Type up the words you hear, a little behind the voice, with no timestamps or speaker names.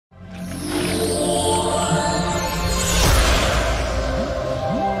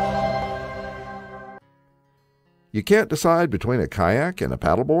You can't decide between a kayak and a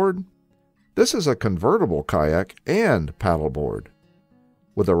paddleboard? This is a convertible kayak and paddleboard.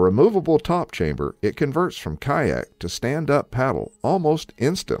 With a removable top chamber, it converts from kayak to stand-up paddle almost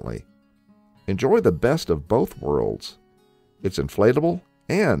instantly. Enjoy the best of both worlds. It's inflatable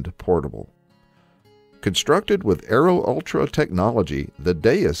and portable. Constructed with Aero Ultra technology, the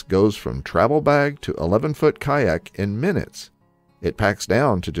Deus goes from travel bag to 11-foot kayak in minutes. It packs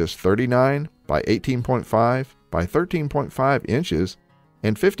down to just 39 by 18.5 by 13.5 inches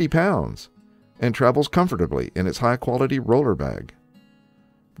and 50 pounds, and travels comfortably in its high-quality roller bag.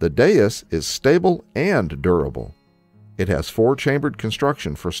 The Deus is stable and durable. It has 4-chambered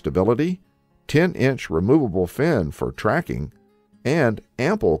construction for stability, 10-inch removable fin for tracking, and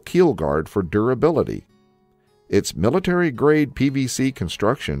ample keel guard for durability. Its military-grade PVC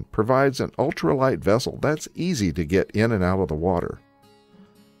construction provides an ultralight vessel that's easy to get in and out of the water.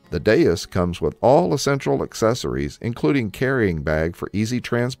 The Deus comes with all essential accessories, including carrying bag for easy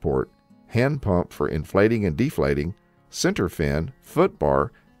transport, hand pump for inflating and deflating, center fin, foot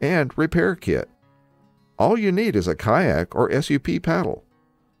bar, and repair kit. All you need is a kayak or SUP paddle.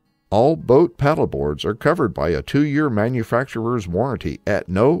 All boat paddleboards are covered by a 2-year manufacturer's warranty at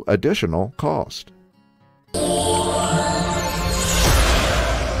no additional cost.